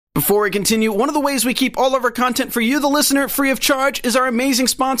Before we continue, one of the ways we keep all of our content for you, the listener, free of charge is our amazing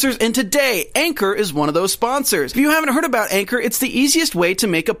sponsors, and today, Anchor is one of those sponsors. If you haven't heard about Anchor, it's the easiest way to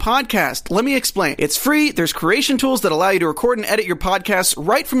make a podcast. Let me explain. It's free, there's creation tools that allow you to record and edit your podcasts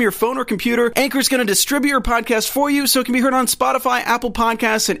right from your phone or computer. Anchor's going to distribute your podcast for you so it can be heard on Spotify, Apple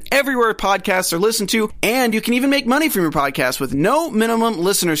Podcasts, and everywhere podcasts are listened to, and you can even make money from your podcast with no minimum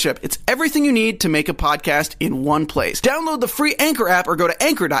listenership. It's everything you need to make a podcast in one place. Download the free Anchor app or go to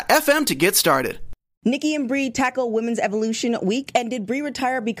anchor.fm to get started. Nikki and Brie tackle Women's Evolution Week, and did Brie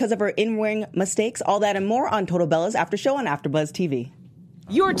retire because of her in-ring mistakes? All that and more on Total Bellas After Show on AfterBuzz TV.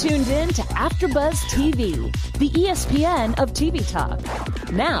 You're tuned in to AfterBuzz TV, the ESPN of TV talk.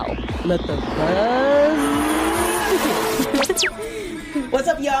 Now, let the buzz begin. What's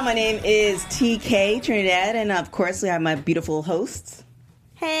up, y'all? My name is TK Trinidad, and of course, we have my beautiful hosts.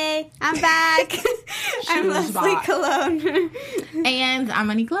 Hey, I'm back. I'm Leslie Cologne. And I'm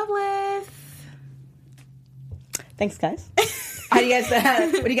Monique Loveless. Thanks, guys. How do you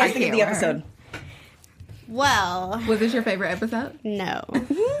guys? What do you guys think of the episode? Well, Was this your favorite episode? no.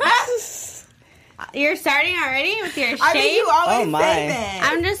 You're starting already with your shade? I mean, you always Oh, my. say that.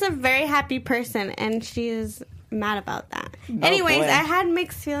 I'm just a very happy person, and she's mad about that. Oh, Anyways, boy. I had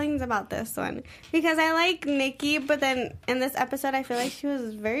mixed feelings about this one because I like Nikki, but then in this episode, I feel like she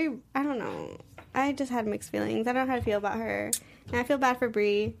was very, I don't know. I just had mixed feelings. I don't know how to feel about her. And I feel bad for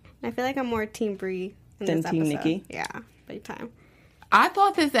Brie. And I feel like I'm more Team Brie in Than this Team episode. Nikki? Yeah, big time. I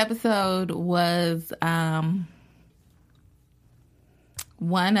thought this episode was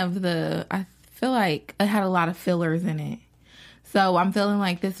one of the, I feel like it had a lot of fillers in it. So I'm feeling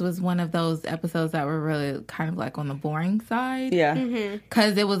like this was one of those episodes that were really kind of like on the boring side. Yeah.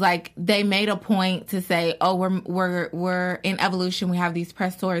 Because it was like they made a point to say, oh, we're in Evolution, we have these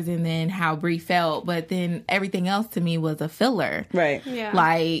press tours, and then how Brie felt. But then everything else to me was a filler. Right. Yeah.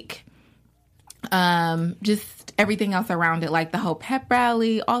 Like, just everything else around it, like the whole pep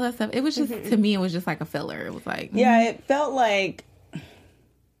rally, all that stuff. It was just, to me, it was just like a filler. It was like, Yeah, it felt like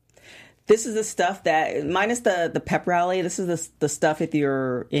this is the stuff that, minus the pep rally, this is the stuff if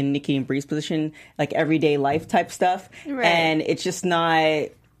you're in Nikki and Brie's position, like everyday life type stuff. Right. And it's just not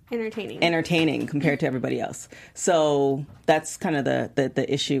Entertaining. compared to everybody else. So that's kind of the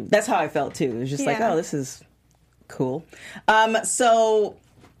issue. That's how I felt too. It was just like, Yeah. oh, this is cool. So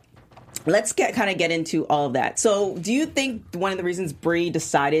let's get into all of that. So do you think one of the reasons Brie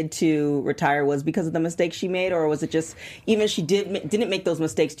decided to retire was because of the mistakes she made, or was it just, even if she didn't make those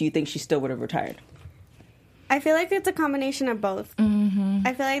mistakes, do you think she still would have retired? I feel like it's a combination of both. Mm-hmm.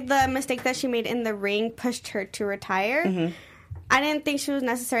 I feel like the mistake that she made in the ring pushed her to retire. Mm-hmm. I didn't think she was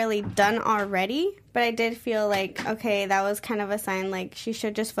necessarily done already, but I did feel like, okay, that was kind of a sign, like she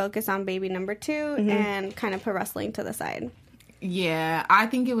should just focus on baby number 2 and kind of put wrestling to the side. yeah, I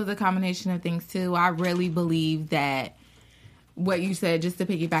think it was a combination of things too. I really believe that what you said, just to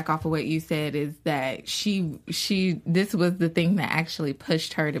piggyback off of what you said, is that she this was the thing that actually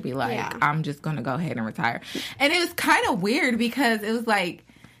pushed her to be like, Yeah. I'm just going to go ahead and retire. And it was kind of weird because it was like,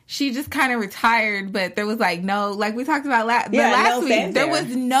 she just kind of retired, but there was like no, like we talked about last no week, fanfare. there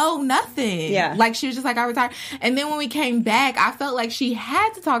was no nothing. Yeah. Like she was just like, I retired. And then when we came back, I felt like she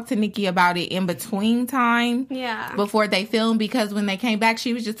had to talk to Nikki about it in between time. Yeah. Before they filmed, because when they came back,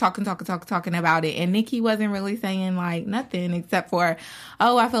 she was just talking about it. And Nikki wasn't really saying like nothing except for,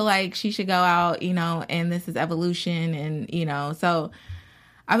 oh, I feel like she should go out, and this is Evolution. And, so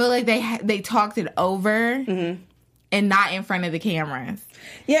I feel like they talked it over and not in front of the cameras.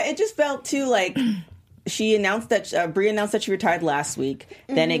 Yeah, it just felt too like she announced that Brie announced that she retired last week.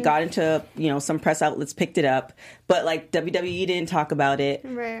 Then it got into some press outlets picked it up, but like WWE didn't talk about it.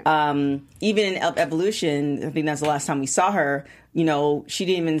 Right. Even in Evolution, I think that's the last time we saw her. She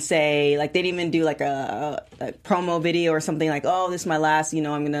didn't even say, like, they didn't even do like a promo video or something like, oh, this is my last. I'm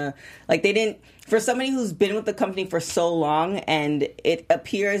gonna, like, they didn't. For somebody who's been with the company for so long, and it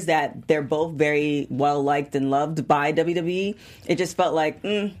appears that they're both very well liked and loved by WWE, it just felt like,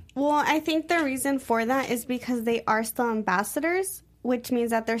 Well, I think the reason for that is because they are still ambassadors, which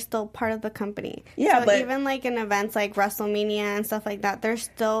means that they're still part of the company. Yeah, so but even like in events like WrestleMania and stuff like that, they're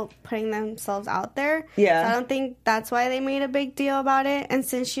still putting themselves out there. Yeah. So I don't think that's why they made a big deal about it. And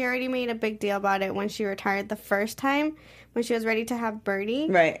since she already made a big deal about it when she retired the first time, when she was ready to have Birdie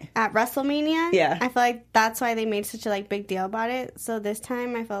Right. at WrestleMania, Yeah. I feel like that's why they made such a big deal about it. So this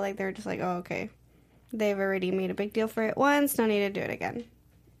time I felt like they were just like, oh, okay. They've already made a big deal for it once, no need to do it again.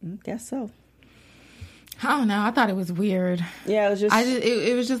 guess so. I don't know. I thought it was weird. Yeah, it was just.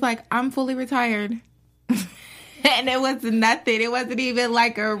 It was just like, I'm fully retired. and it was nothing. It wasn't even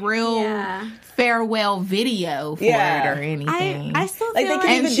like a real farewell video for it or anything. I still like feel they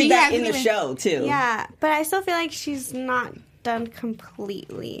can even do that in the even- show too. Yeah, but I still feel like she's not done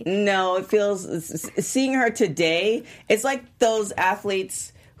completely. No, it feels seeing her today. It's like those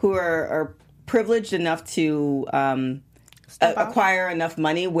athletes who are privileged enough to acquire enough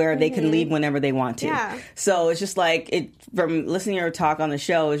money where they can leave whenever they want to. Yeah. So it's just like from listening to her talk on the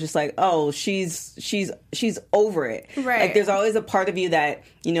show, it's just like, oh, she's over it. Right. Like there's always a part of you that,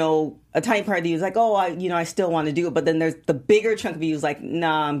 a tiny part of you is like, oh, I still want to do it. But then there's the bigger chunk of you is like,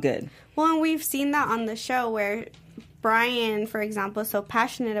 nah, I'm good. Well, and we've seen that on the show where Brian, for example, is so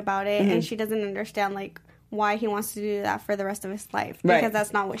passionate about it, and she doesn't understand, like, why he wants to do that for the rest of his life, because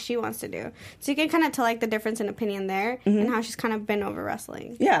that's not what she wants to do. So you can kind of tell, like, the difference in opinion there and how she's kind of been over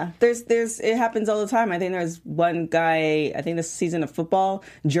wrestling. Yeah, there's it happens all the time. I think there's one guy, I think this season of football,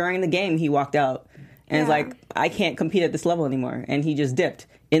 during the game he walked out and is like, I can't compete at this level anymore, and he just dipped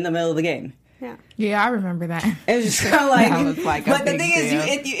in the middle of the game. Yeah, I remember that. It was just kind of like, That was like a but the big thing is, deal.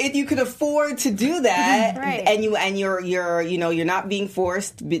 if you could afford to do that, Right. and you're not being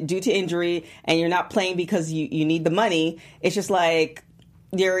forced due to injury, and you're not playing because you need the money, it's just like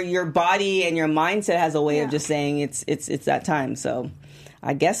your body and your mindset has a way of just saying it's that time. So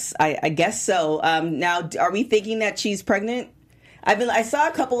I guess so. Now, are we thinking that she's pregnant? I saw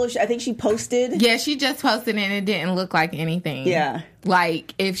a couple of. I think she posted. Yeah, she just posted and it didn't look like anything. Yeah.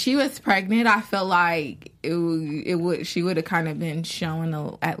 Like if she was pregnant, I feel like she would have kind of been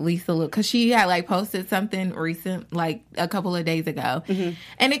showing at least a little, because she had like posted something recent, like a couple of days ago,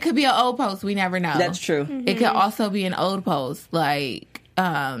 and it could be an old post. We never know. That's true. It could also be an old post. Like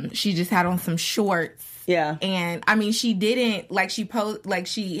she just had on some shorts. Yeah. And I mean, she didn't like she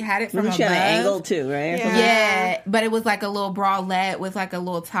had it from above. She had an angle too, right? Yeah, but it was like a little bralette with like a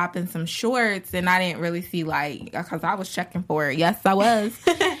little top and some shorts, and I didn't really see like, because I was checking for it. Yes, I was.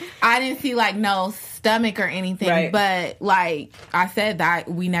 I didn't see like no stomach or anything, right. But like I said, that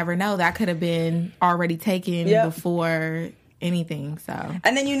we never know. That could have been already taken before anything. So,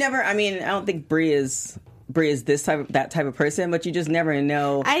 and then you never. I mean, I don't think Brie is that type of person, but you just never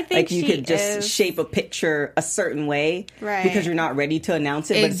know. I think like you could just shape a picture a certain way, right? Because you're not ready to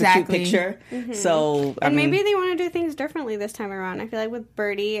announce it, exactly. but it's a cute picture. So, and maybe they want to do things differently this time around. I feel like with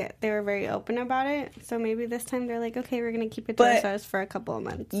Birdie, they were very open about it. So maybe this time they're like, okay, we're going to keep it to ourselves for a couple of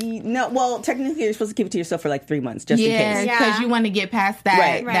months. No, well, technically you're supposed to keep it to yourself for like 3 months, just in case. Yeah, because you want to get past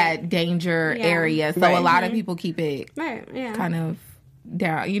that Right. danger area. So a lot of people keep it kind of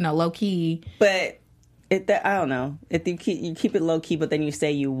down, low key. But I don't know. If you keep it low key, but then you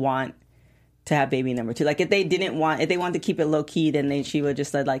say you want to have baby number 2. Like if they wanted to keep it low key, then she would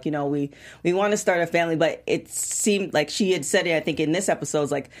just said like, we want to start a family. But it seemed like she had said it, I think in this episode,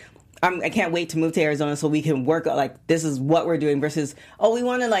 it's like, I can't wait to move to Arizona so we can work, like this is what we're doing, versus, we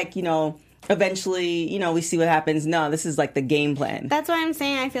want to like, eventually, we see what happens. No, this is like the game plan. That's why I'm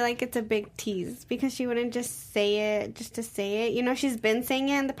saying I feel like it's a big tease, because she wouldn't just say it just to say it. She's been saying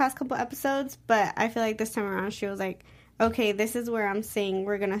it in the past couple episodes, but I feel like this time around she was like, okay, this is where I'm saying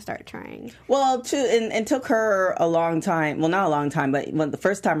we're going to start trying. Well, it took her a long time. Well, not a long time, but the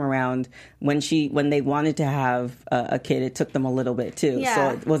first time around, when they wanted to have a kid, it took them a little bit too. Yeah.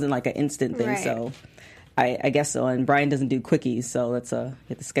 So it wasn't like an instant thing. Right. So I guess so. And Brian doesn't do quickies, so let's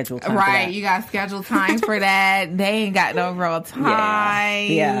get the schedule time. Right, for that. you got to schedule time for that. They ain't got no real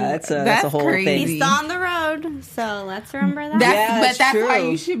time. Yeah, that's a whole crazy. thing. He's still on the road, so let's remember that. That's true. why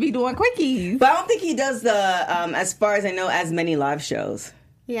you should be doing quickies. But I don't think he does the, as far as I know, as many live shows.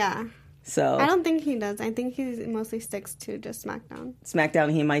 Yeah. So I don't think he does. I think he mostly sticks to just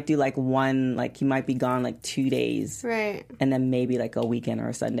SmackDown. He might do like one, like he might be gone like 2 days. Right. And then maybe like a weekend or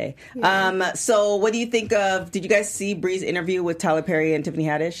a Sunday. Yeah. So what do you think of, did you guys see Brie's interview with Tyler Perry and Tiffany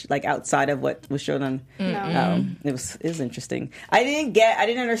Haddish? Like outside of what was shown on? No. It was interesting. I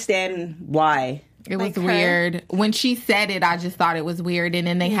didn't understand why. It was Like her? weird. When she said it, I just thought it was weird. And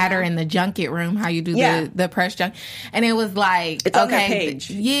then they had her in the junket room, how you do the press junket. And it was like, it's on their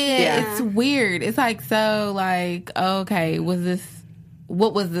page. Yeah, it's weird. It's like, so like, okay, what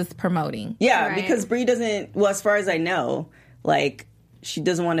was this promoting? Yeah, Right. because Brie doesn't, well, as far as I know, like, she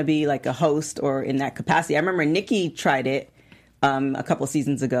doesn't want to be like a host or in that capacity. I remember Nikki tried it a couple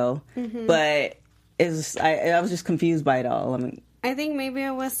seasons ago, but I was just confused by it all. I mean, I think maybe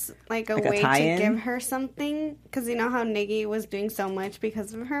it was like a Like a way to tie-in? give her something, because you know how Nikki was doing so much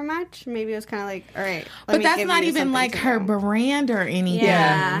because of her match. Maybe it was kind of like, all right, But that's not even like her brand or anything.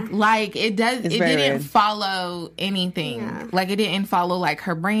 Yeah. Like it very didn't weird. follow anything. Yeah. Like it didn't follow like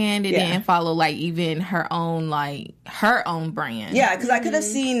her brand. It didn't follow like even her own brand. yeah, because I could have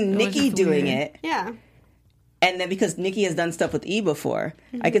seen was Nikki just doing weird. it. Yeah. And then because Nikki has done stuff with E before,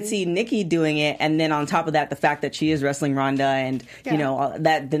 I could see Nikki doing it, and then on top of that, the fact that she is wrestling Ronda, and you know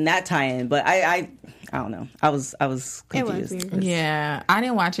that tie-in. But I don't know. I was confused. It was weird. Yeah, I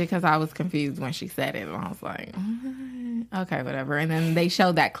didn't watch it because I was confused when she said it, and I was like, okay, whatever. And then they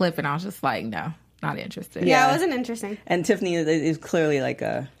showed that clip, and I was just like, no, not interested. Yeah, it wasn't interesting. And Tiffany is clearly like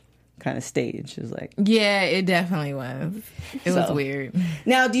a kind of stage. It was like, yeah, it definitely was. It was weird.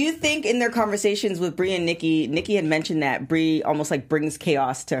 Now, do you think in their conversations with Brie and Nikki had mentioned that Brie almost like brings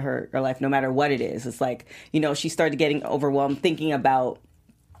chaos to her life, no matter what it is? It's like, you know, she started getting overwhelmed thinking about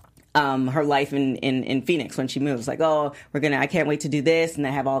her life in Phoenix when she moves. Like, oh, I can't wait to do this, and I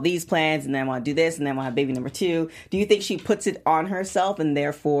have all these plans, and then I want to do this, and then I want to have baby number 2. Do you think she puts it on herself, and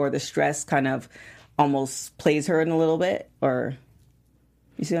therefore the stress kind of almost plays her in a little bit? Or,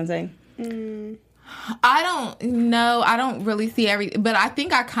 you see what I'm saying? I don't know. I don't really see but I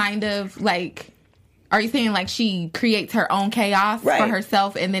think I kind of like. Are you saying like she creates her own chaos for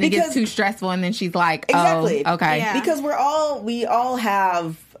herself, and then it gets too stressful, and then she's like, exactly. Oh, okay. Yeah. Because we all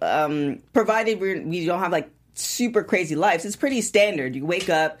have, provided we don't have like super crazy lives, it's pretty standard. You wake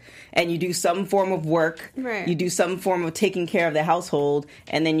up and you do some form of work, right. You do some form of taking care of the household,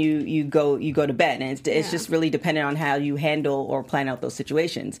 and then you go to bed, and it's just really dependent on how you handle or plan out those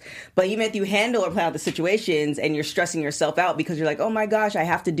situations. But even if you handle or plan out the situations and you're stressing yourself out because you're like, oh my gosh, I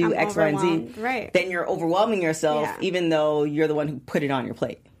have to do X, Y, and Z, right. Then you're overwhelming yourself, even though you're the one who put it on your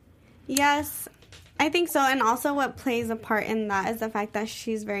plate. Yes, I think so. And also what plays a part in that is the fact that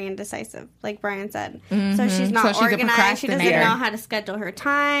she's very indecisive, like Brian said. Mm-hmm. So she's not organized. She doesn't know how to schedule her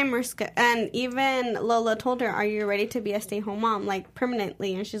time. And even Lola told her, are you ready to be a stay-home mom, like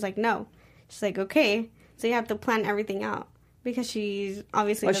permanently? And she's like, no. She's like, okay. So you have to plan everything out. Because she's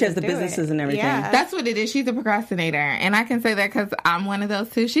obviously she has the businesses and everything. Yeah. That's what it is. She's a procrastinator. And I can say that because I'm one of those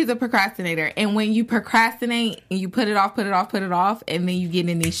too. She's a procrastinator. And when you procrastinate, you put it off, and then you get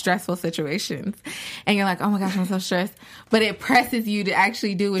in these stressful situations. And you're like, oh my gosh, I'm so stressed. But it presses you to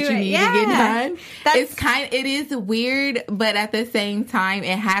actually do what you need to get done. It is weird, but at the same time,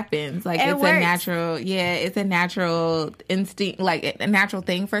 it happens. Like it's a natural instinct, like a natural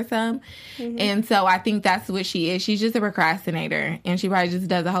thing for some. Mm-hmm. And so I think that's what she is. She's just a procrastinator. And she probably just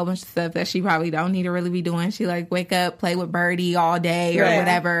does a whole bunch of stuff that she probably don't need to really be doing. She like wake up, play with Birdie all day or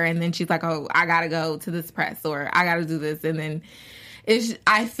whatever, and then she's like, oh, I gotta go to this press or I gotta do this. And then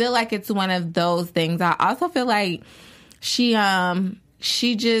I feel like it's one of those things. I also feel like she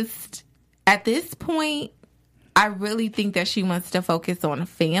just at this point, I really think that she wants to focus on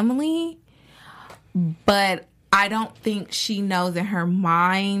family, but I don't think she knows in her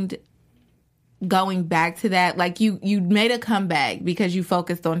mind going back to that, like you made a comeback because you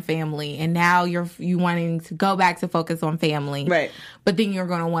focused on family, and now you wanting to go back to focus on family, right? But then you're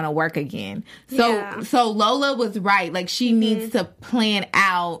going to want to work again. So Lola was right. Like she needs to plan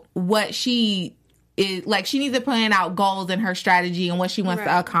out what she is. Like she needs to plan out goals and her strategy and what she wants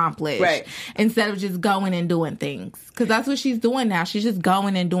to accomplish, right? Instead of just going and doing things, because that's what she's doing now. She's just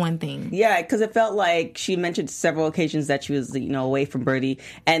going and doing things. Yeah, because it felt like she mentioned several occasions that she was away from Birdie,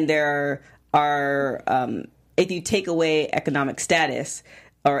 and there are if you take away economic status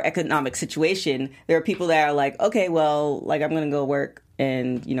or economic situation, there are people that are like, okay, well, like I'm going to go work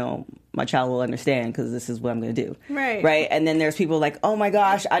and, my child will understand because this is what I'm going to do. Right. And then there's people like, oh my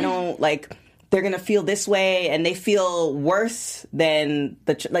gosh, I don't like, they're going to feel this way and they feel worse than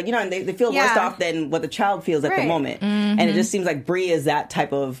they feel worse off than what the child feels at the moment. Mm-hmm. And it just seems like Brie is that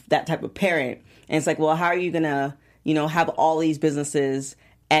type of parent. And it's like, well, how are you going to, have all these businesses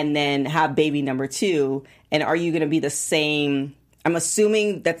and then have baby number 2, and are you going to be the same? I'm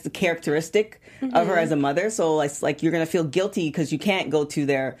assuming that's the characteristic of her as a mother. So it's like you're going to feel guilty because you can't go to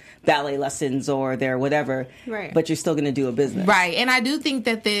their ballet lessons or their whatever, right? But you're still going to do a business, right? And I do think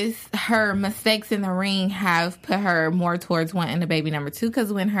that her mistakes in the ring have put her more towards wanting a baby number 2.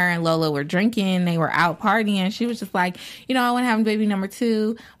 Because when her and Lola were drinking, they were out partying. She was just like, I want to have a baby number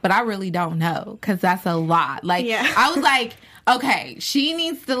 2, but I really don't know because that's a lot. Like I was like, okay, she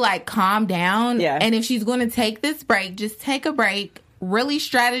needs to like calm down. Yeah. And if she's going to take this break, just take a break, really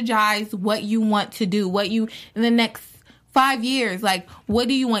strategize what you want to do, in the next 5 years, like, what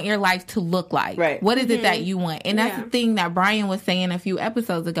do you want your life to look like? Right. What is it that you want? And that's the thing that Brian was saying a few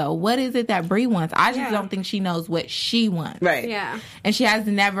episodes ago. What is it that Brie wants? I just don't think she knows what she wants. Right. Yeah. And she has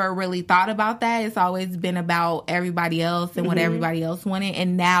never really thought about that. It's always been about everybody else and what everybody else wanted.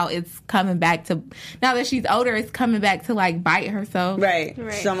 And now it's coming back to, now that she's older, it's coming back to, like, bite herself. Right.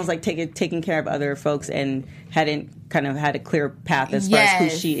 She's almost like taking care of other folks and hadn't kind of had a clear path as far as who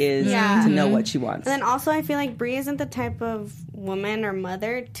she is to know what she wants. And then also, I feel like Brie isn't the type of woman or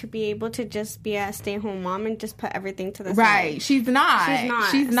mother to be able to just be a stay-at-home mom and just put everything to the side. Right. She's not.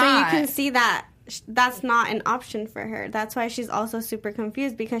 So you can see that that's not an option for her. That's why she's also super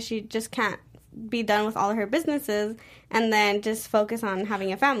confused, because she just can't be done with all of her businesses and then just focus on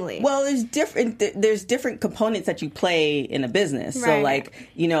having a family. Well, there's different components that you play in a business. Right. So, like,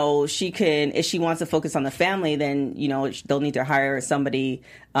 you know, she can, if she wants to focus on the family, then, you know, they'll need to hire somebody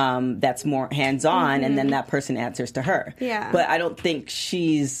that's more hands-on, and then that person answers to her. Yeah. But I don't think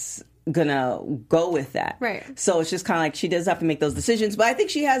she's gonna go with that. Right. So it's just kind of like she does have to make those decisions, but I think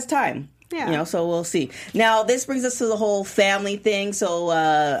she has time. Yeah. You know, so we'll see. Now, this brings us to the whole family thing. So,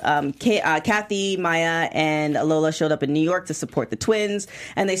 Kathy, Maya, and Lola showed up in New York to support the twins,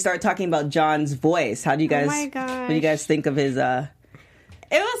 and they started talking about John's voice. How do you guys? Oh my gosh. What do you guys think of his?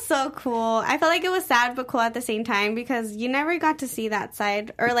 It was so cool. I felt like it was sad but cool at the same time, because you never got to see that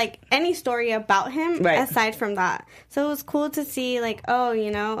side or like any story about him aside from that. So it was cool to see like, oh,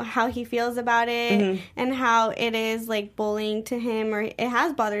 you know, how he feels about it and how it is like bullying to him, or it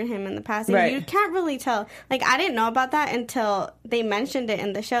has bothered him in the past. And you can't really tell. Like, I didn't know about that until they mentioned it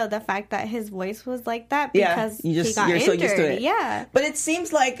in the show, the fact that his voice was like that because he got injured. So used to it. Yeah. But it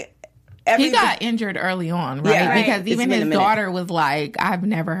seems like he got injured early on, right? Yeah, because even his daughter was like, I've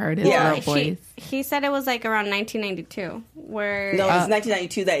never heard his real voice. He said it was like around 1992. Where no, it was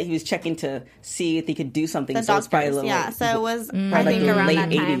 1992 that he was checking to see if he could do something. The so doctors, it's probably a little, so it was I think around late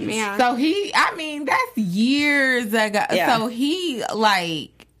that time. 80s. Yeah. So that's years ago. Yeah. So he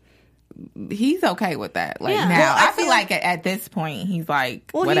he's okay with that. Like now, well, I feel like at this point he's like,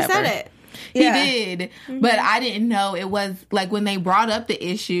 well, whatever. he said it. He did, but I didn't know it was like when they brought up the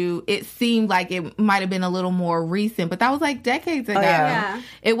issue, it seemed like it might have been a little more recent, but that was like decades ago.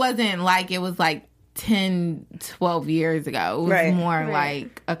 It wasn't like it was like 10, 12 years ago. It was more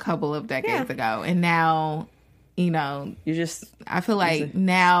like a couple of decades ago. And now, you know, I feel like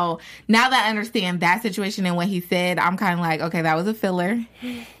now that I understand that situation and what he said, I'm kind of like, okay, that was a filler.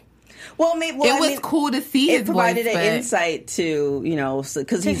 Well, it was cool to see his voice. It provided an insight to, you know,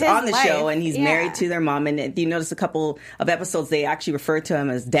 because he's on the show and he's married to their mom. And you notice a couple of episodes, they actually refer to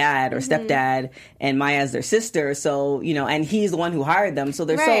him as dad or stepdad and Maya as their sister. So, you know, and he's the one who hired them. So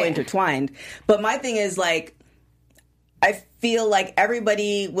they're so intertwined. But my thing is, like, I feel like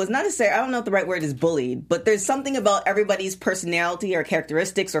everybody was not necessarily, I don't know if the right word is bullied, but there's something about everybody's personality or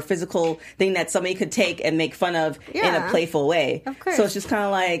characteristics or physical thing that somebody could take and make fun of in a playful way. Of course. So it's just kind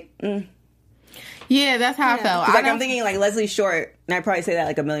of like, Yeah, that's how I felt. Like, I'm thinking like Leslie Short, and I probably say that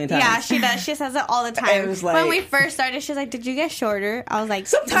like a million times. Yeah, she does. She says it all the time. Like, when we first started, she's like, "Did you get shorter?" I was like,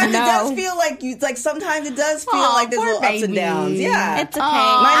 "Sometimes it does feel like you." Like sometimes it does feel like there's little ups and downs. Yeah, it's okay.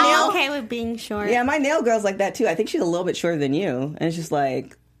 I'm okay with being short. Yeah, my nail girl's like that too. I think she's a little bit shorter than you, and it's just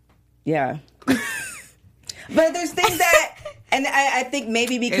like, yeah. But there's things that. And I think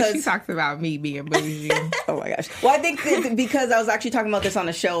maybe because... And she talks about me being bougie. Oh, my gosh. Well, I think because I was actually talking about this on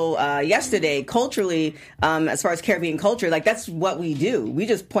a show yesterday, culturally, as far as Caribbean culture, like, that's what we do. We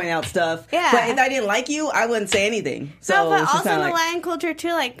just point out stuff. Yeah. But if I didn't like you, I wouldn't say anything. So no, but also in the Latin culture,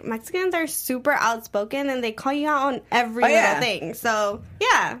 too, like, Mexicans are super outspoken, and they call you out on every little thing. So,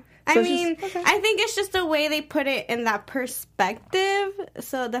 yeah. I mean, I think it's just the way they put it in that perspective.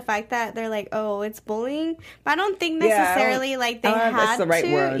 So the fact that they're like, oh, it's bullying. But I don't think necessarily like they had that's the right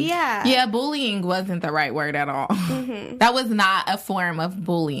word. Yeah. Yeah, bullying wasn't the right word at all. Mm-hmm. That was not a form of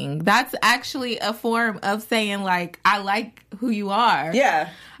bullying. That's actually a form of saying, like, I like who you are. Yeah.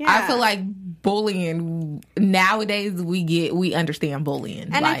 I feel like bullying, nowadays we understand bullying.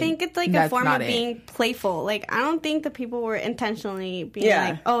 And I think it's like a form of being playful. Like, I don't think the people were intentionally being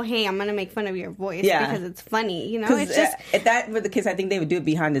like, oh, hey, I'm going to make fun of your voice because it's funny. You know, it's just... if that were the case, I think they would do it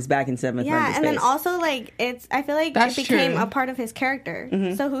behind his back instead of in front of his face. And then also, like, I feel like it became a part of his character.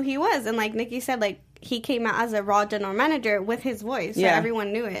 Mm-hmm. So who he was. And like Nikki said, like, he came out as a raw general manager with his voice. So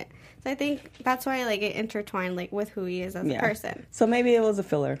everyone knew it. So I think that's why, like, it intertwined, like, with who he is as a person. So maybe it was a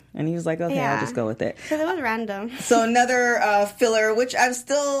filler, and he was like, okay, I'll just go with it. Because it was random. So another filler, which I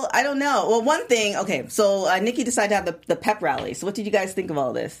don't know. Well, one thing, okay, so Nikki decided to have the pep rally. So what did you guys think of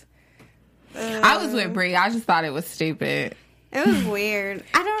all this? I was with Brie. I just thought it was stupid. It was weird.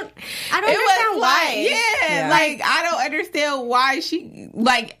 I don't understand why. Like, I don't understand why she,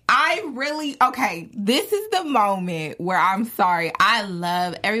 like, okay, this is the moment where I'm sorry.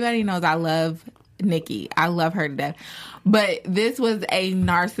 Everybody knows I love Nikki. I love her to death. But this was a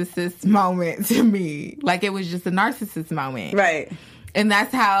narcissist moment to me. Like, it was just a narcissist moment. Right. And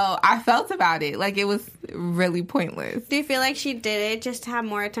that's how I felt about it. Like, it was really pointless. Do you feel like she did it just to have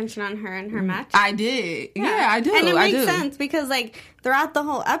more attention on her and her match? I did. Yeah, I do. And it makes sense because, like, throughout the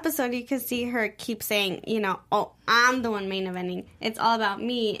whole episode, you could see her keep saying, you know, oh, I'm the one main eventing. It's all about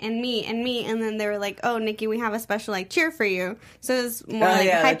me and me and me. And then they were like, oh, Nikki, we have a special, like, cheer for you. So it was more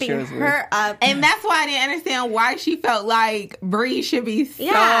hyping her up. And that's why I didn't understand why she felt like Brie should be so,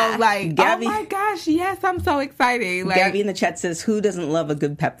 like, Gabby, oh my gosh, yes, I'm so excited. Like, Gabby in the chat says, who doesn't love a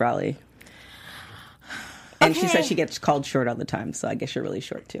good pep rally? And she says she gets called short all the time, so I guess you're really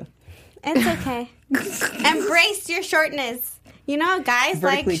short, too. It's okay. Embrace your shortness. You know, guys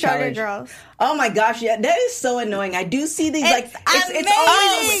Vertically like shorter challenged. girls. Oh my gosh, yeah, that is so annoying. I do see these It's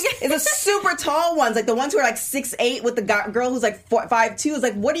it's the super tall ones, like the ones who are like 6'8" with the girl who's like 5'2". It's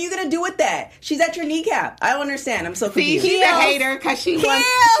like, what are you gonna do with that? She's at your kneecap. I don't understand. I'm so confused. She's a hater because she wants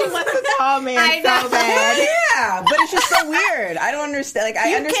a tall man so bad. Yeah, but it's just so weird. I don't understand. Like,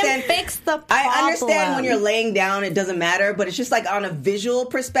 I understand. Can fix the problem. I understand when you're laying down, it doesn't matter. But it's just like on a visual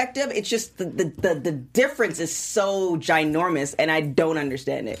perspective, it's just the difference is so ginormous, and I don't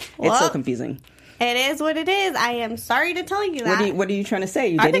understand it. It's so confusing. It is what it is. I am sorry to tell you that. What are you trying to say?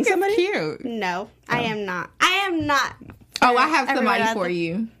 You I dating think somebody? it's cute. No, I am not. I am not. Oh, I have somebody for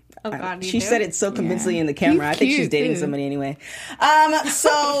you. Oh God, she said it so convincingly in the camera. He's I think she's cute, dating too. somebody anyway.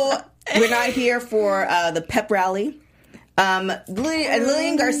 So we're not here for the pep rally.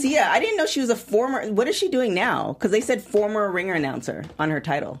 Lillian Garcia, I didn't know she was a former. What is she doing now? Because they said former ringer announcer on her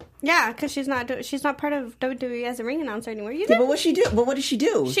title. Yeah, because she's not part of WWE as a ring announcer anymore. You Yeah, but what she do? But what did she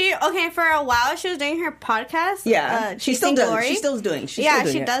do? She for a while she was doing her podcast. Yeah, she still does. Glory. She's still doing. She's Yeah, still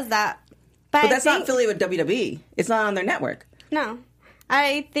doing she it. does that. But that's not affiliated with WWE. It's not on their network. No.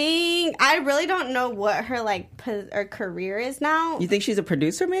 I think I really don't know what her her career is now. You think she's a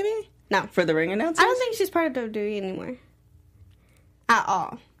producer, maybe? No, For the ring announcers? I don't think she's part of WWE anymore. At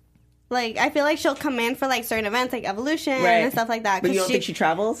all. Like, I feel like she'll come in for like certain events, like Evolution and stuff like that. But you don't think she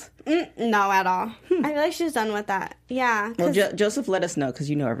travels? No, at all. I feel like she's done with that. Yeah. Well, Joseph, let us know because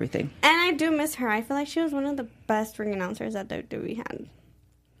you know everything. And I do miss her. I feel like she was one of the best ring announcers that WWE had.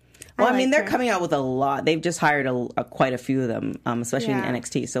 Well, I mean, they're coming out with a lot. They've just hired quite a few of them, especially in Yeah.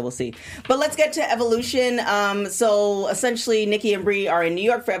 NXT, so we'll see. But let's get to Evolution. So essentially, Nikki and Brie are in New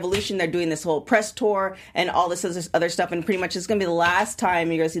York for Evolution. They're doing this whole press tour and all this other stuff, and pretty much it's going to be the last time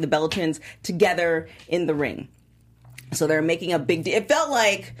you're going to see the Bella Twins together in the ring. So they're making a big deal. It felt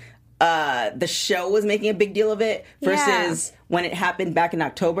like the show was making a big deal of it versus when it happened back in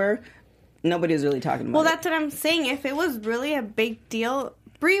October. Nobody was really talking about it. Well, that's what I'm saying. If it was really a big deal,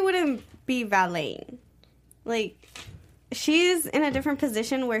 Brie wouldn't be valeting. Like, she's in a different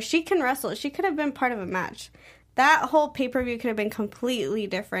position where she can wrestle. She could have been part of a match. That whole pay-per-view could have been completely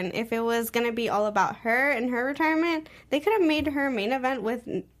different. If it was going to be all about her and her retirement, they could have made her main event with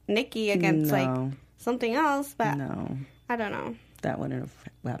Nikki against, something else. But I don't know. That wouldn't have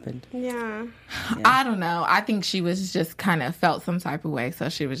happened. Yeah. I don't know. I think she was just kind of felt some type of way, so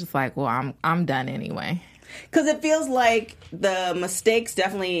she was just like, well, I'm done anyway. Because it feels like the mistakes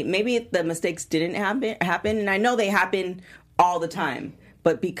maybe the mistakes didn't happen, and I know they happen all the time,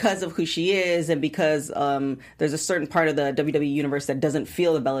 but because of who she is and because there's a certain part of the WWE universe that doesn't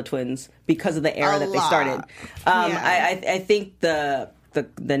feel the Bella Twins because of the era that they started. I think the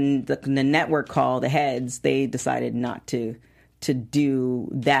network call, the heads, they decided not to do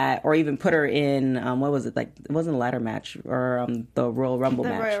that or even put her in what was it, like it wasn't a ladder match or the Royal Rumble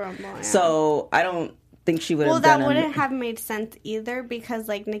match. Royal Rumble, yeah. So I don't think she would have Well, done that wouldn't have made sense either because,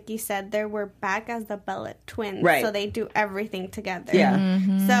 like Nikki said, they were back as the Bella Twins. Right. So they do everything together. Yeah.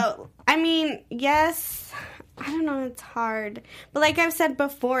 So, I mean, yes, I don't know, it's hard. But like I've said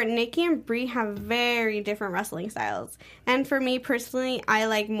before, Nikki and Brie have very different wrestling styles. And for me personally, I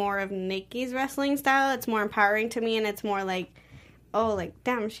like more of Nikki's wrestling style. It's more empowering to me and it's more like, oh, like,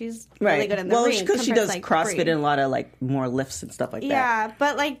 damn, she's really good in the ring. Well, because she does like, CrossFit Brie. and a lot of, like, more lifts and stuff like that. Yeah,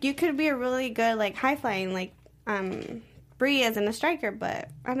 but, like, you could be a really good, like, high-flying, like, Brie as in a striker, but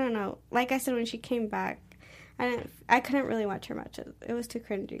I don't know. Like I said, when she came back, I couldn't really watch her matches. It was too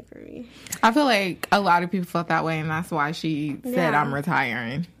cringy for me. I feel like a lot of people felt that way, and that's why she said, I'm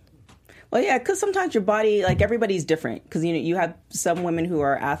retiring. Well, yeah, because sometimes your body, like everybody's different. Because you have some women who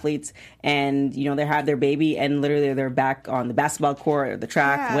are athletes, and they have their baby, and literally they're back on the basketball court or the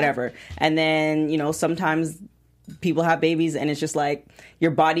track, whatever. And then sometimes people have babies, and it's just like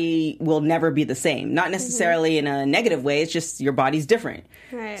your body will never be the same. Not necessarily in a negative way. It's just your body's different.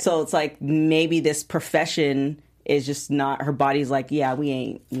 Right. So it's like maybe this profession is just not, her body's like, yeah, we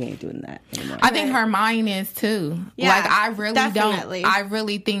ain't doing that anymore. I think her mind is too. Yeah, like, I really definitely. don't. I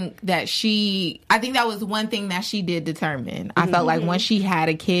really think that I think that was one thing that she did determine. I felt like when she had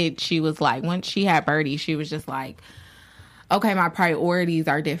a kid, she was like, when she had Birdie, she was just like, okay, my priorities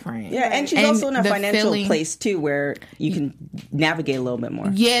are different. Yeah, and she's also in a financial place too where you can navigate a little bit more.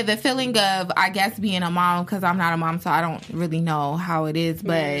 Yeah, the feeling of, I guess, being a mom, because I'm not a mom, so I don't really know how it is,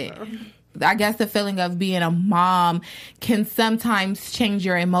 but I guess the feeling of being a mom can sometimes change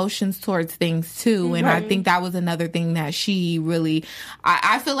your emotions towards things too. And I think that was another thing that she really,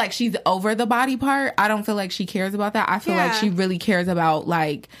 I feel like she's over the body part. I don't feel like she cares about that. I feel like she really cares about,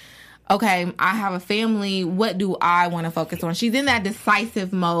 like, okay, I have a family. What do I want to focus on? She's in that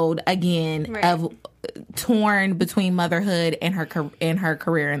decisive mode again of torn between motherhood and her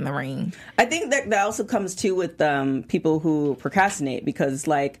career in the ring. I think that also comes too with people who procrastinate, because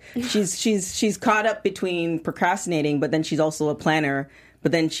like she's caught up between procrastinating, but then she's also a planner.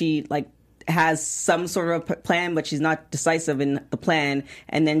 But then she like has some sort of plan, but she's not decisive in the plan,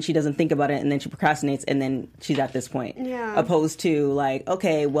 and then she doesn't think about it, and then she procrastinates, and then she's at this point. Yeah. Opposed to like,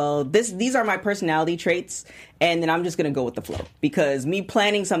 okay, well, these are my personality traits, and then I'm just gonna go with the flow, because me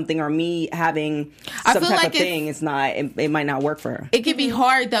planning something or me having some type of thing, it might not work for her. It can be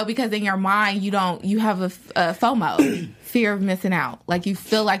hard though, because in your mind you have a FOMO. Fear of missing out. Like, you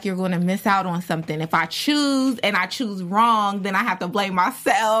feel like you're going to miss out on something. If I choose and I choose wrong, then I have to blame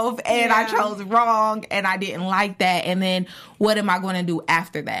myself, and I chose wrong and I didn't like that. And then what am I going to do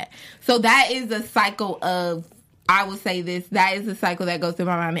after that? So that is a cycle of, I will say this, that is a cycle that goes through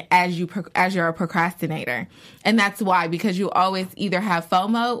my mind as you're a procrastinator. And that's why, because you always either have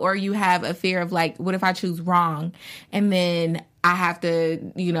FOMO or you have a fear of like, what if I choose wrong? And then I have to,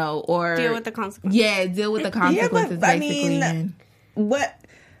 or deal with the consequences. Yeah, deal with the consequences, basically. I mean,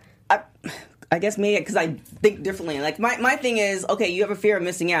 I guess maybe because I think differently. Like, my thing is, okay, you have a fear of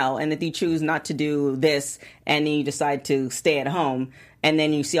missing out, and if you choose not to do this, and then you decide to stay at home, and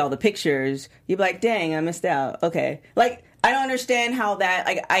then you see all the pictures, you're like, dang, I missed out. Okay. Like, I don't understand how that,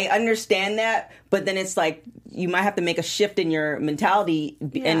 like, I understand that, but then it's like, you might have to make a shift in your mentality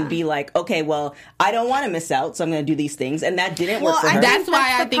and be like, okay, well, I don't want to miss out, so I'm going to do these things. And that didn't work for her. That's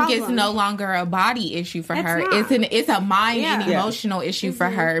why I think it's no longer a body issue for her. It's a mind and emotional issue for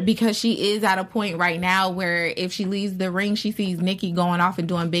her, because she is at a point right now where if she leaves the ring, she sees Nikki going off and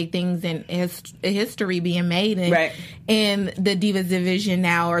doing big things, and history being made in the Divas division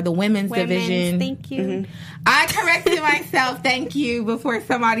now, or the women's division. Thank you. Mm-hmm. I corrected myself, thank you, before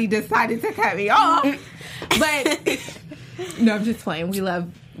somebody decided to cut me off. But no, I'm just playing. We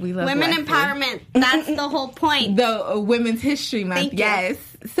love women empowerment. That's the whole point. The Women's History Month. Yes.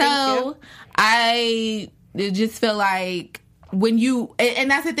 So I just feel like when you, and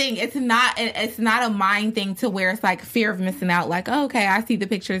that's the thing, it's not a mind thing to where it's like fear of missing out. Like, oh, okay, I see the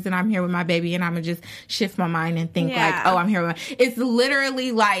pictures and I'm here with my baby, and I'm gonna just shift my mind and think like, oh, I'm here with it's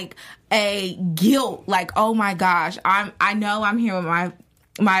literally like a guilt. Like, oh my gosh, I know I'm here with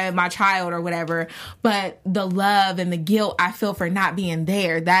my child or whatever, but the love and the guilt I feel for not being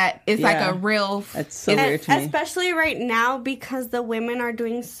there, that is like a real, that's so weird to me. Especially right now, because the women are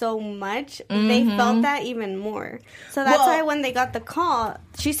doing so much, they felt that even more. So that's why when they got the call,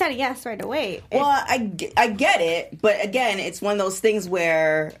 she said yes right away. Well, I get it, but again, it's one of those things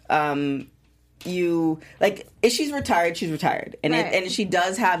where if she's retired, she's retired. And and she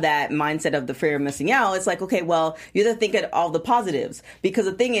does have that mindset of the fear of missing out. It's like, okay, well, you have to think of all the positives. Because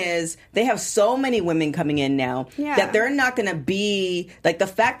the thing is, they have so many women coming in now that they're not going to be, like, the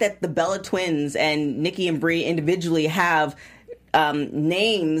fact that the Bella Twins and Nikki and Brie individually have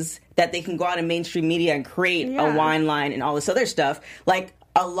names that they can go out in mainstream media and create a wine line and all this other stuff. Like,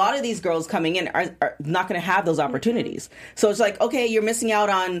 a lot of these girls coming in are not going to have those opportunities. So it's like, okay, you're missing out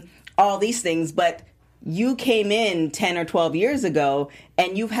on all these things, but you came in 10 or 12 years ago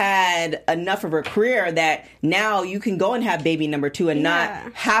and you've had enough of a career that now you can go and have baby number 2 and not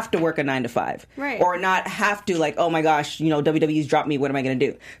have to work a 9 to 5. Right. Or not have to, like, oh my gosh, WWE's dropped me, what am I going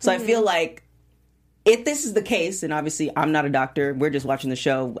to do? So I feel like if this is the case, and obviously I'm not a doctor, we're just watching the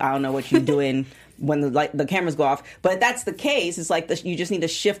show, I don't know what you're doing when the cameras go off. But if that's the case, it's like you just need to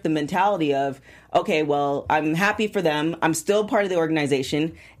shift the mentality of, okay, well, I'm happy for them. I'm still part of the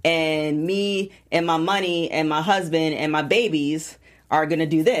organization. And me and my money and my husband and my babies are going to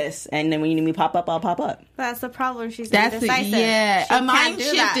do this. And then when you need me pop up, I'll pop up. That's the problem. She's indecisive. Yeah. A mind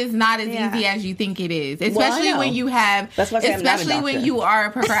shift is not as easy as you think it is. Especially when you have, especially when you are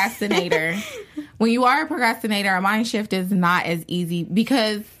a procrastinator. When you are a procrastinator, a mind shift is not as easy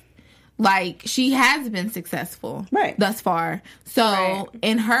because, like, she has been successful thus far. So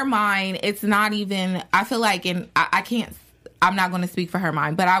in her mind, it's not even, I feel like, I'm not going to speak for her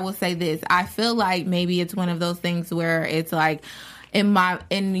mind, but I will say this. I feel like maybe it's one of those things where it's like,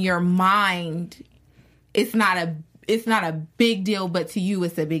 in your mind, it's not a big deal, but to you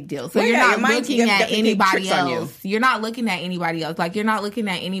it's a big deal. So you're not looking at anybody else. You're not looking at anybody else. Like, you're not looking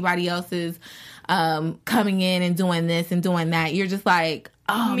at anybody else's coming in and doing this and doing that. You're just like,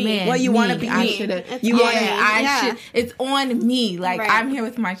 oh man, well, you want to be I me. should have. I should. It's on me. Like, I'm here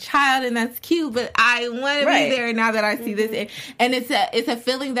with my child, and that's cute. But I want to be there now that I see this. And it's a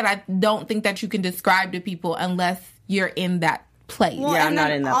feeling that I don't think that you can describe to people unless you're in that place. Well, I'm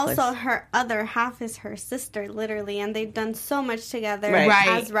not in that place. Also, her other half is her sister, literally, and they've done so much together Right.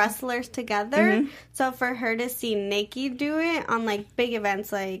 as wrestlers together. So for her to see Nikki do it on like big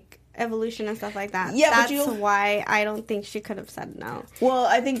events like Evolution and stuff like that, that's why I don't think she could have said no. Well,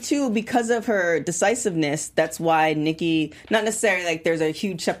 I think too, because of her decisiveness, that's why Nikki, not necessarily like there's a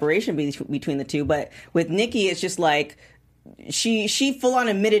huge separation between the two, but with Nikki, it's just like, she full on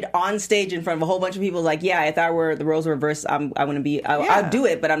admitted on stage in front of a whole bunch of people, like, yeah, if I were the roles were reversed, I'll do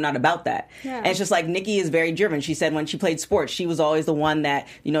it, but I'm not about that. Yeah. And it's just like, Nikki is very driven. She said when she played sports, she was always the one that,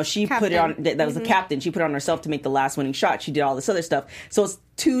 she put it on, that was the captain. She put it on herself to make the last winning shot. She did all this other stuff. So it's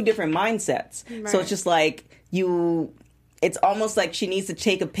two different mindsets. Right. So it's just like, it's almost like she needs to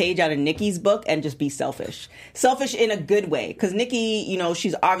take a page out of Nikki's book and just be selfish. Selfish in a good way. Because Nikki,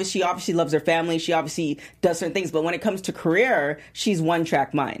 she obviously loves her family. She obviously does certain things. But when it comes to career, she's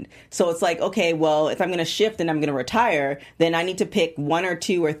one-track mind. So it's like, okay, well, if I'm going to shift and I'm going to retire, then I need to pick 1 or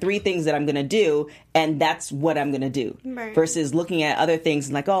 2 or 3 things that I'm going to do, and that's what I'm going to do. Right. Versus looking at other things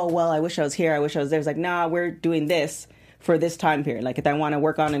and like, oh, well, I wish I was here. I wish I was there. It's like, nah, we're doing this for this time period. Like, if I want to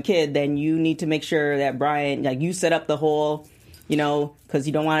work on a kid, then you need to make sure that Brian, like, you set up the whole, because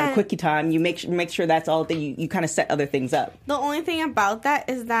you don't want a quickie time. You make sure that's all that you kind of set other things up. The only thing about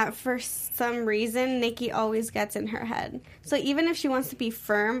that is that for some reason, Nikki always gets in her head. So even if she wants to be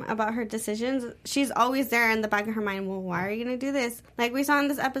firm about her decisions, she's always there in the back of her mind. Well, why are you going to do this? Like we saw in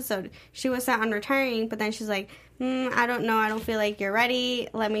this episode, she was set on retiring, but then she's like, I don't know. I don't feel like you're ready.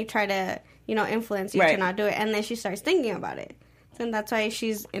 Let me try to influence you to not do it. And then she starts thinking about it. And that's why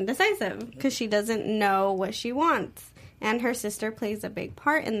she's indecisive, because she doesn't know what she wants. And her sister plays a big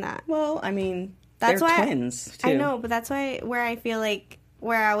part in that. Well, I mean, they're twins, too. I know, but that's where I feel like,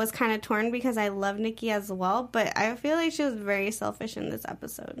 where I was kind of torn, because I love Nikki as well, but I feel like she was very selfish in this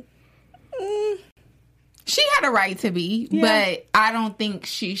episode. She had a right to be, but I don't think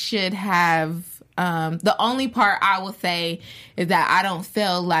she should have. The only part I will say is that I don't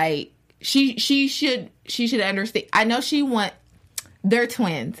feel like she should understand. I know they're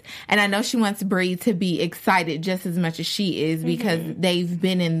twins, and I know she wants Bree to be excited just as much as she is, because they've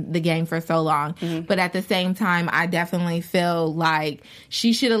been in the game for so long. But at the same time, I definitely feel like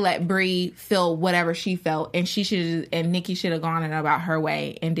she should have let Bree feel whatever she felt, and Nikki should have gone about her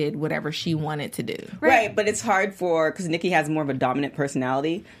way and did whatever she wanted to do. Right, but it's hard because Nikki has more of a dominant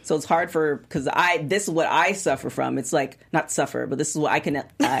personality, so it's hard because this is what I suffer from. It's like, not suffer, but this is what I could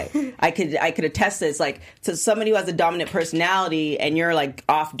attest to. It's like, to somebody who has a dominant personality and you're like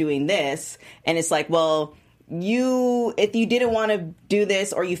off doing this, and it's like, well, if you didn't want to do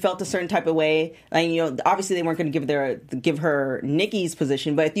this, or you felt a certain type of way, and obviously they weren't going to give her Nikki's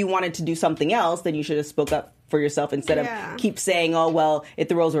position, but if you wanted to do something else, then you should have spoke up for yourself instead of keep saying, oh, well, if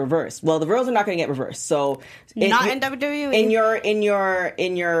the roles were reversed. Well, the roles are not going to get reversed. So not in WWE. In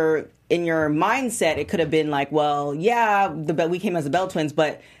your mindset, it could have been like, well, yeah, we came as the Bell Twins,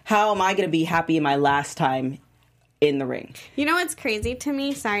 but how am I going to be happy in my last time in the ring? You know what's crazy to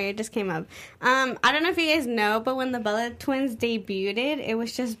me? Sorry, it just came up. I don't know if you guys know, but when the Bella Twins debuted, it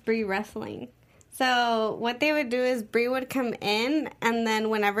was just Brie wrestling. So what they would do is Brie would come in, and then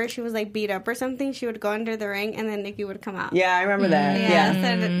whenever she was like beat up or something, she would go under the ring, and then Nikki would come out. Yeah, I remember that. Yeah,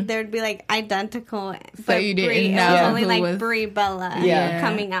 so they would be like identical. So you didn't Brie, know it was only who like was... Brie Bella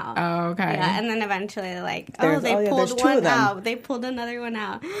coming out. Oh, okay. Yeah, and then eventually they pulled one out. They pulled another one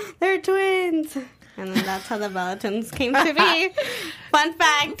out. They're twins. And then that's how the Bella Twins came to be. Fun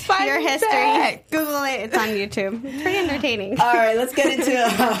fact. Your history. Google it. It's on YouTube. It's pretty entertaining. All right, let's get into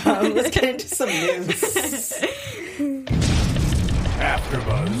some news.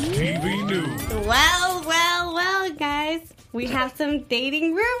 AfterBuzz TV News. Well, guys. We have some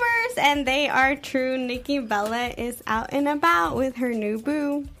dating rumors, and they are true. Nikki Bella is out and about with her new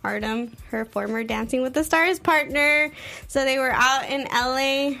boo, Artem, her former Dancing with the Stars partner. So they were out in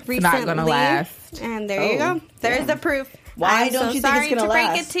LA recently. It's not gonna last. And there you go. There's the proof. Why I'm don't so you think it's gonna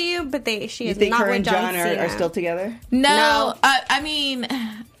last? Break it to you, but she is you think not her with and John John Cena. are still together? No. I mean,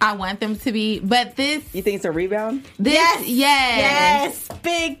 I want them to be, but this. You think it's a rebound? This, Yes,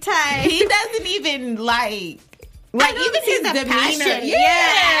 big time. He doesn't even like even his demeanor. passion.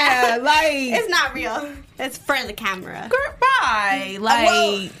 Yeah, like It's not real. It's for the camera. goodbye. Like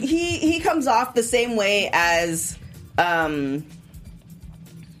Well, he comes off the same way as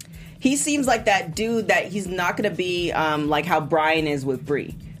he seems like that dude that he's not going to be like how Brian is with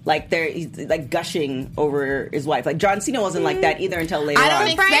Brie. Like he's like gushing over his wife. Like John Cena wasn't like that either until later I don't on.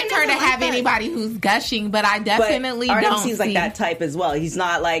 expect her to doesn't like have that. anybody who's gushing, but I But definitely Artem don't seems see like that type as well. He's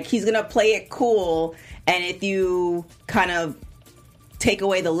not like he's gonna play it cool, and if you kind of take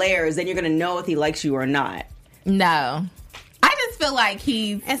away the layers, then you're gonna know if he likes you or not. No. I just feel like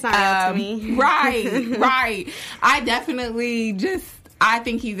he's It's not real to me. Right. I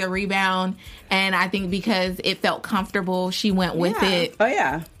think he's a rebound, and I think because it felt comfortable, she went with Yeah. it. Oh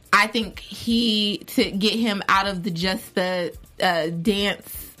yeah, I think to get him out of the dance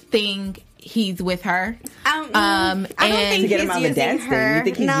thing, he's with her. I don't and think to get he's him out of the using dance thing. her. You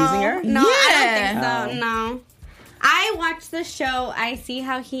think he's no, using her? No, I Yeah. don't think so. No. I watched the show. I see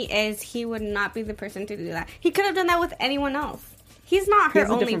how he is. He would not be the person to do that. He could have done that with anyone else. He's not he her has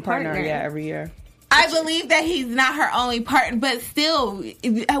a only different partner. partner. Yeah, every year. I believe that he's not her only partner, but still,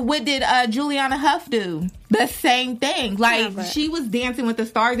 what did Juliana Huff do? The same thing. Like, but- she was Dancing with the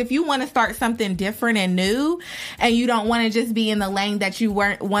Stars. If you want to start something different and new, and you don't want to just be in the lane that you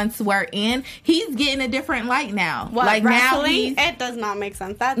once were in, he's getting a different light now. What, like now, wrestling? It does not make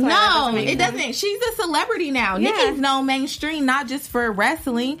sense. That's why that no, doesn't make it sense. doesn't. She's a celebrity now. Yeah. Nikki's known mainstream, not just for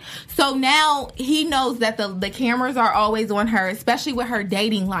wrestling. So now he knows that the cameras are always on her, especially with her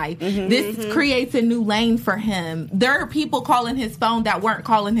dating life. This creates a new lane for him. There are people calling his phone that weren't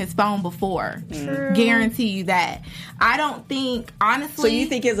calling his phone before. True. Guarantee you that. I don't think, honestly. So you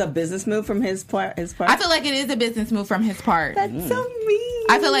think it's a business move from his part? I feel like it is a business move from his part. That's so mean.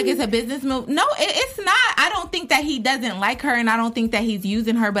 I feel like it's a business move. No, it's not. I don't think that he doesn't like her, and I don't think that he's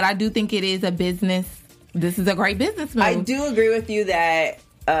using her, but I do think it is a business. This is a great business move. I do agree with you that,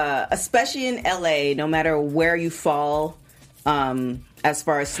 especially in LA, no matter where you fall, as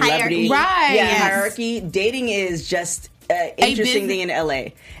far as celebrity, Hierarchy. Right. Yeah, Yes. hierarchy. Dating is just an interesting thing in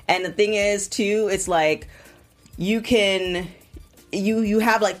LA, and the thing is too, it's like you can. You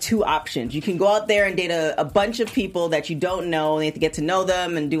have like two options. You can go out there and date a bunch of people that you don't know, and you have to get to know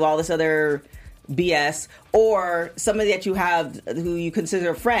them and do all this other BS, or somebody that you have who you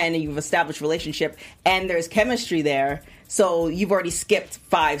consider a friend and you've established a relationship and there's chemistry there, so you've already skipped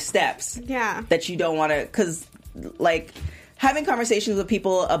 5 steps. Yeah. That you don't want to, because like having conversations with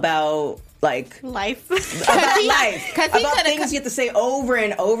people about like Life. about life, 'cause he about coulda things you have to say over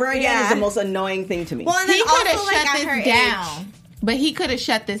and over again Yeah. is the most annoying thing to me. Well, and then He could have also, like, shut at her this down. age. But he could have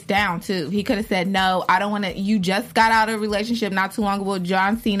shut this down too. He could have said, "No, I don't want to. You just got out of a relationship not too long ago with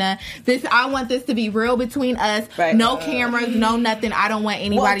John Cena. I want this to be real between us. Right. No cameras, no nothing. I don't want well,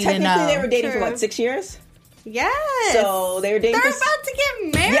 anybody to technically know." they were dating for True. what, 6 years? Yes. So they were dating. They're for about to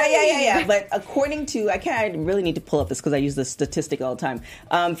get married. Yeah. But according to, I really need to pull up this because I use this statistic all the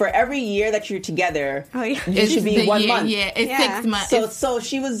time. For every year that you're together, Oh, yeah. it should be the 1 year- month. Yeah, it's Yeah. 6 months. So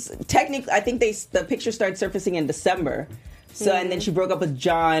she was technically. I think the picture started surfacing in December. So and then she broke up with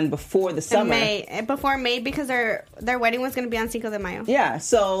John before the In summer. before May, because their wedding was going to be on Cinco de Mayo. Yeah.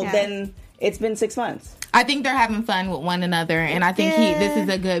 So Yeah. then it's been 6 months. I think they're having fun with one another, and I think this is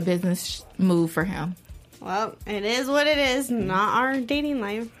a good business move for him. Well, it is what it is. Not our dating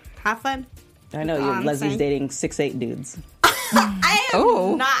life. Have fun. I know I'm Leslie's saying. dating 6'8" dudes. I am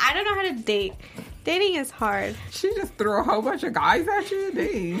Oh. not. I don't know how to date. Dating is hard. She just threw a whole bunch of guys at you,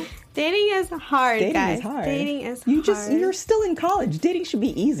 dude. Dating is hard, Dating guys. is hard. Dating is You hard. just you're still in college. Dating should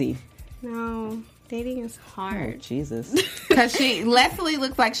be easy. No, dating is Oh hard. Jesus. Because Leslie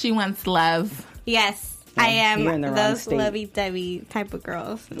looks like she wants love. Yes, I am you're in the wrong those state. lovey-dovey type of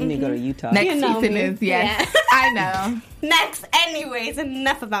girls. You need to go to Utah. Next You know season me. is yes. Yeah. I know. Next, anyways,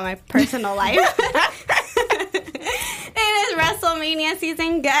 enough about my personal life. It is WrestleMania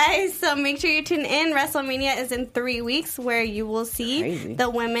season, guys, so make sure you tune in. WrestleMania is in 3 weeks, where you will see Crazy. the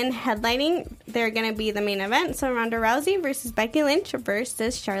women headlining. They're going to be the main event, so Ronda Rousey versus Becky Lynch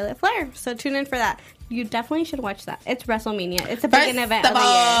versus Charlotte Flair. So tune in for that. You definitely should watch that. It's WrestleMania. It's a big First event of of the year.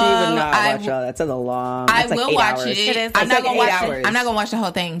 all, She would not I watch all that. That's a long. I that's like will 8 watch hours. it. It is. I'm It's not like gonna 8 watch hours. it. I'm not gonna watch the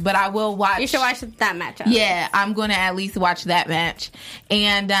whole thing, but I will watch. You should watch that matchup. Yeah, I'm gonna at least watch that match.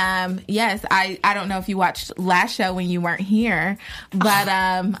 And yes, I don't know if you watched last show when you weren't here, but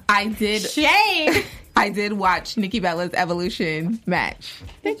I did. Shade. I did watch Nikki Bella's Evolution match.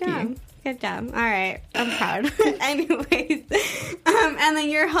 Good job. Good job. All right. I'm proud. Anyways. And then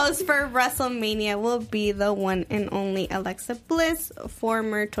your host for WrestleMania will be the one and only Alexa Bliss,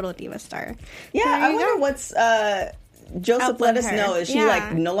 former Total Diva star. Yeah, I wonder what's... Joseph, let us know. Is she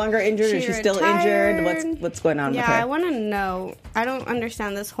like no longer injured? Or is she still injured? What's going on with her? Yeah, I want to know. I don't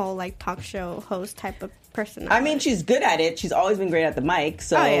understand this whole like talk show host type of personality. I mean, she's good at it. She's always been great at the mic.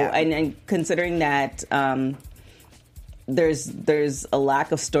 So, and considering that there's a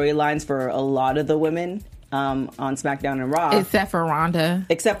lack of storylines for a lot of the women on SmackDown and Raw, except for Ronda.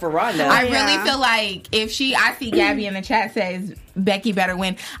 I really feel like I see Gabby in the chat says Becky better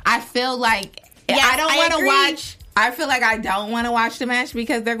win. I feel like I don't want to watch. I feel like I don't want to watch the match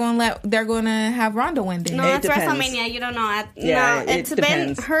because they're going to have Ronda win. No, that's WrestleMania. You don't know. It's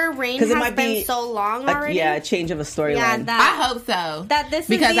been her reign has been so long already. A change of a storyline. Yeah, I hope so. That this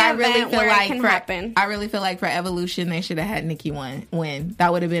because is the event where it can happen. I really feel like for Evolution they should have had Nikki win.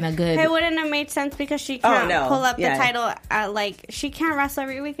 That would have been a good. It wouldn't have made sense because she can't pull up the title. She can't wrestle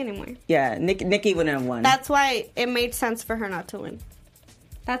every week anymore. Yeah, Nikki wouldn't have won. That's why it made sense for her not to win.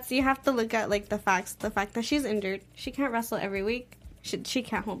 You have to look at like the facts. The fact that she's injured, she can't wrestle every week. She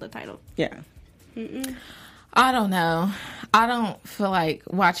can't hold the title. Yeah. I don't know. I don't feel like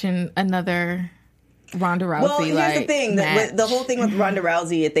watching another Ronda Rousey. Well, here's the thing: the whole thing with Ronda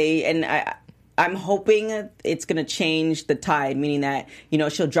Rousey, I'm hoping it's going to change the tide, meaning that,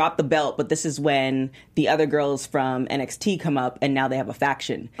 she'll drop the belt, but this is when the other girls from NXT come up and now they have a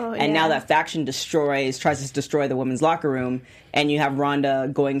faction. Now that faction tries to destroy the women's locker room, and you have Ronda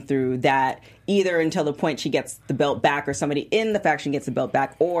going through that either until the point she gets the belt back or somebody in the faction gets the belt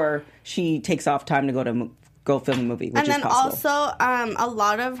back, or she takes off time to go film a movie, which is possible. And then also, a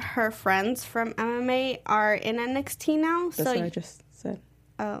lot of her friends from MMA are in NXT now. That's what I just said.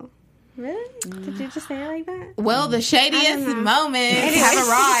 Oh. Really? Did you just say it like that? Well, the shadiest moments have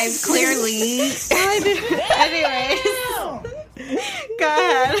arrived, clearly. Anyways. Go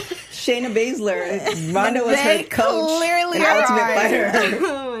ahead. Shayna Baszler. Ronda was her coach. Clearly and Ultimate Fighter.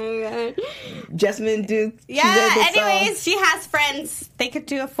 Oh my god. Jessamine Duke. Yeah, anyways, she has friends. They could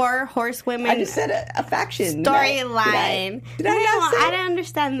do a 4 horsewomen. I just said a faction. Storyline. Did I not say I don't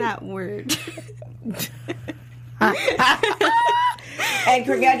understand that word. And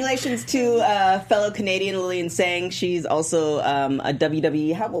congratulations to fellow Canadian Lillian Sang. She's also a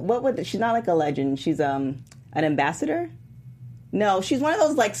WWE. She's not like a legend. She's an ambassador. No, she's one of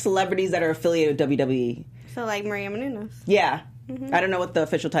those like celebrities that are affiliated with WWE. So like Maria Menounos. Yeah, I don't know what the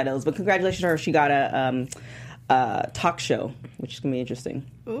official title is, but congratulations to her. She got a talk show, which is gonna be interesting.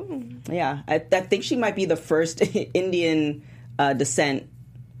 Ooh. Yeah, I think she might be the first Indian descent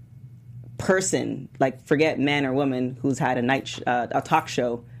person, like forget man or woman, who's had a talk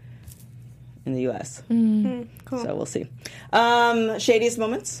show in the U.S. Cool. So we'll see. Shadiest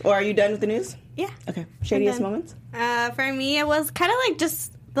moments, or are you done with the news? Yeah. Okay. Shadiest moments? For me, it was kind of like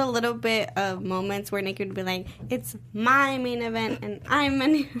just the little bit of moments where Nikki would be like, it's my main event, and I'm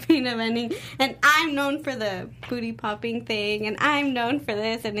main eventing, and I'm known for the booty popping thing, and I'm known for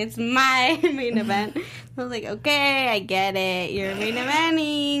this, and it's my main event. I was like, okay, I get it. You're main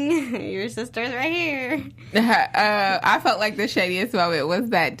eventing. Your sister's right here. I felt like the shadiest moment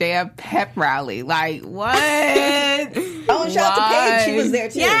was that damn pep rally. Like, what? Oh, and shout out to Paige. She was there,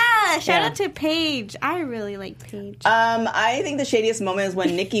 too. Yeah, shout out to Paige. I really like Paige. I think the shadiest moment is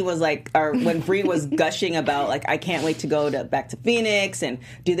when Nikki was like, or when Brie was gushing about, like, I can't wait to go back to Phoenix and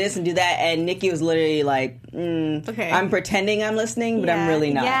do this and do that. And Nikki was literally like, okay. I'm pretending I'm listening, but I'm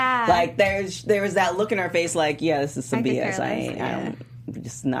really not. Yeah. Like, there was that look in her face like, yeah, this is some BS. I don't,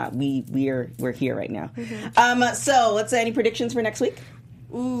 just not, we're here right now. So let's say any predictions for next week?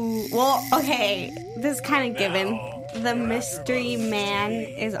 Ooh, well, okay, this is kind of given. The mystery man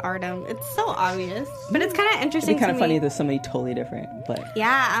is Artem. It's so obvious, but it's kind of interesting. It'd be kind of funny if there's somebody totally different, but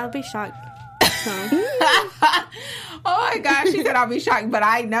yeah, I'll be shocked. So. Oh my gosh, she said I'll be shocked, but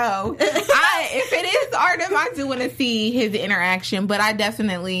I know. If it is Artem, I do want to see his interaction, but I'm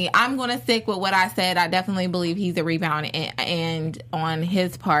going to stick with what I said. I definitely believe he's a rebound, and on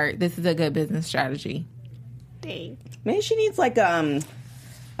his part, this is a good business strategy. Dang. Maybe she needs like to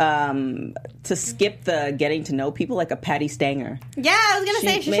skip the getting to know people, like a Patty Stanger. Yeah, I was gonna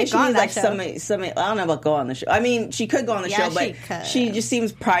say she should go on that show. I don't know about go on the show. I mean, she could go on the show, but she just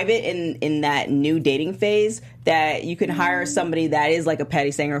seems private in that new dating phase. That you can hire somebody that is like a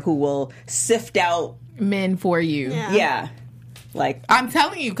Patty Stanger who will sift out men for you. Yeah. Like, I'm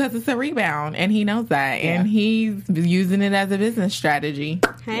telling you, because it's a rebound, and he knows that, and he's using it as a business strategy.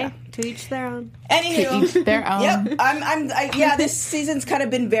 Hey, to each their own. Anywho, to each their own. Yep, this season's kind of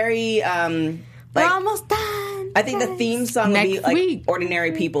been very. We're almost done. I think the theme song would be Next like week.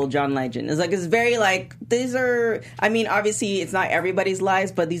 Ordinary People, John Legend. It's very like, these are, I mean, obviously it's not everybody's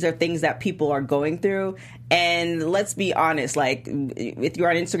lives, but these are things that people are going through. And let's be honest, like, if you're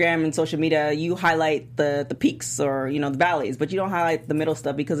on Instagram and social media, you highlight the peaks or, the valleys, but you don't highlight the middle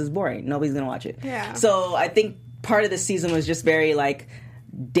stuff because it's boring. Nobody's going to watch it. Yeah. So I think part of the season was just very, like,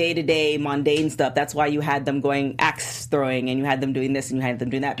 day-to-day mundane stuff. That's why you had them going axe throwing and you had them doing this and you had them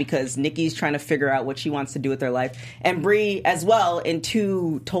doing that, because Nikki's trying to figure out what she wants to do with her life, and Brie as well, in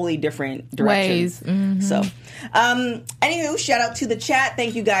two totally different directions. Ways. So anywho, shout out to the chat.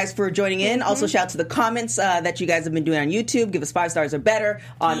 Thank you guys for joining in. Also shout out to the comments that you guys have been doing on YouTube. Give us 5 stars or better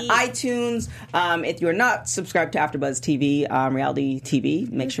on iTunes. If you're not subscribed to AfterBuzz TV, reality TV,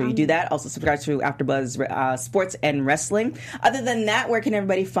 make sure you do that. Also subscribe to AfterBuzz Sports and Wrestling. Other than that, where can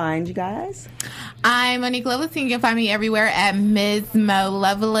everybody find you guys? I'm Monique Loveless, and you can find me everywhere at Ms. Mo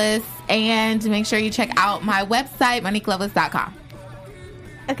Loveless. And make sure you check out my website, MoniqueLoveless.com.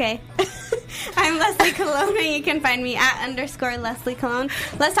 Okay. I'm Leslie Colon, and you can find me at _Leslie Colon.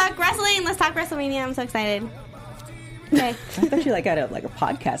 Let's talk wrestling. Let's talk WrestleMania. I'm so excited. Okay. I thought you had a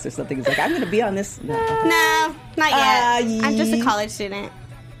podcast or something. It's like, I'm going to be on this. No, not yet. I'm just a college student.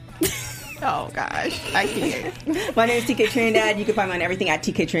 Oh, gosh. I can't. My name is TK Trinidad. You can find me on everything at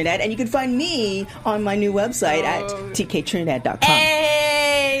TK Trinidad. And you can find me on my new website at tktrinidad.com.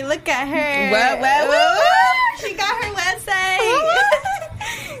 Hey, look at her. What? She got her website.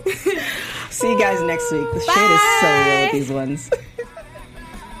 See you guys next week. The shade is so real with these ones.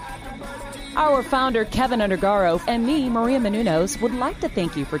 Our founder, Kevin Undergaro, and me, Maria Menounos, would like to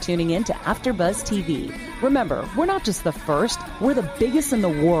thank you for tuning in to AfterBuzz TV. Remember, we're not just the first, we're the biggest in the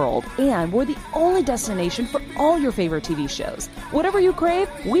world, and we're the only destination for all your favorite TV shows. Whatever you crave,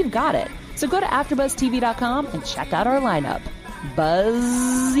 we've got it. So go to AfterBuzzTV.com and check out our lineup.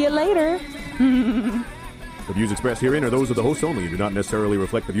 Buzz you later. The views expressed herein are those of the hosts only and do not necessarily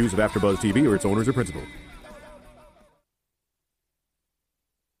reflect the views of AfterBuzz TV or its owners or principals.